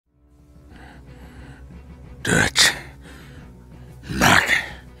Dutch. Micah.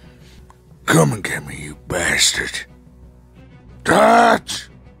 Come and get me, you bastard. Dutch!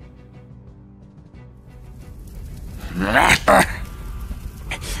 Come on.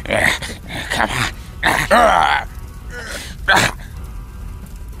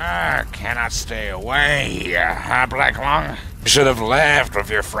 I cannot stay away, huh, Black Lung? You should have left with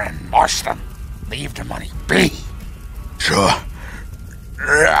your friend Marston. Leave the money be. Sure.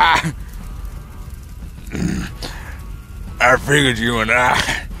 I figured you and I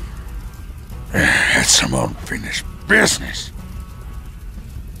had some unfinished business.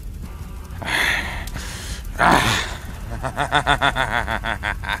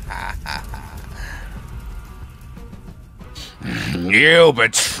 You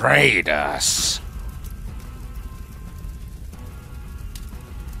betrayed us.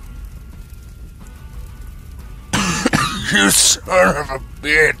 You son of a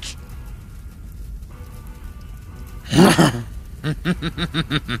bitch.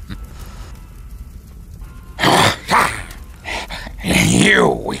 You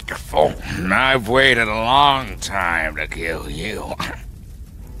weak fool. I've waited a long time to kill you.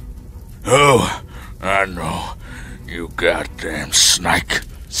 Oh, I know. You goddamn snake.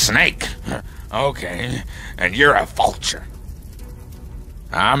 Snake? Okay, and you're a vulture.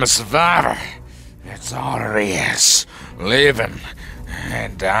 I'm a survivor. That's all there is. Living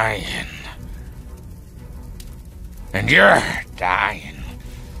and dying. And you're dying.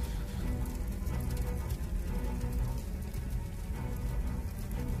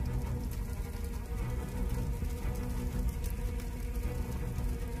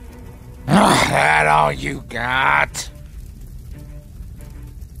 That all you got?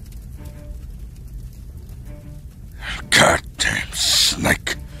 Goddamn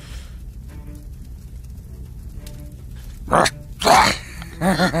snake.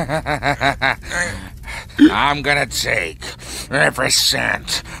 I'm gonna take every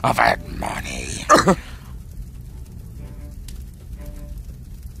cent of that money.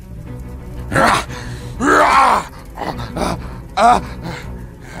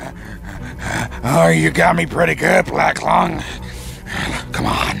 Oh, you got me pretty good, Black Lung. Come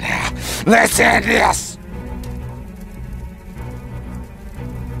on now, let's end this.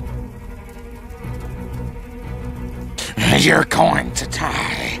 You're going to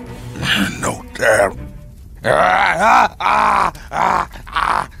die. No doubt.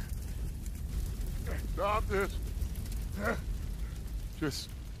 Stop this. Just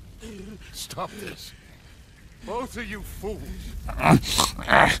stop this. Both of you fools.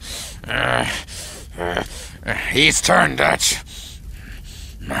 He's turned, Dutch.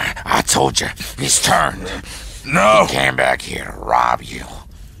 I told you, he's turned. No. He came back here to rob you.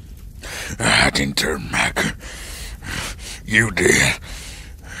 I didn't turn, Micah. You did.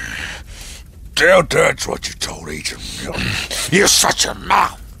 Tell Dutch what you told Agent Milton. You shut your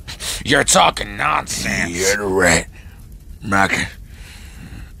mouth. You're talking nonsense. You're right, Micah.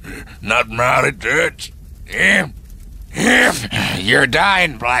 Not mouth Dutch. Him. You're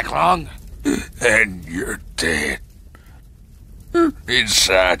dying, Black Lung. And you're dead.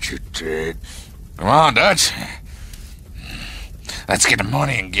 Inside you're dead. Come on, Dutch. Let's get the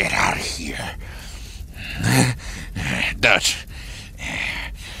money and get out of here. Dutch.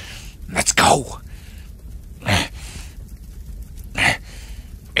 Let's go.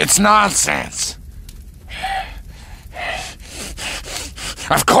 It's nonsense.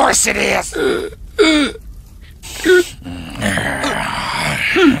 Of course it is.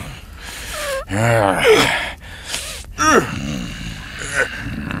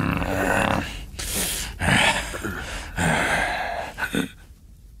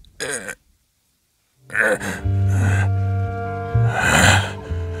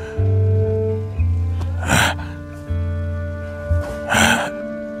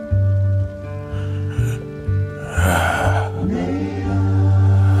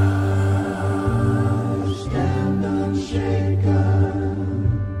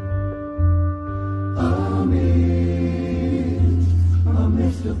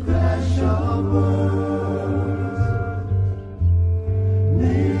 Amidst the crash of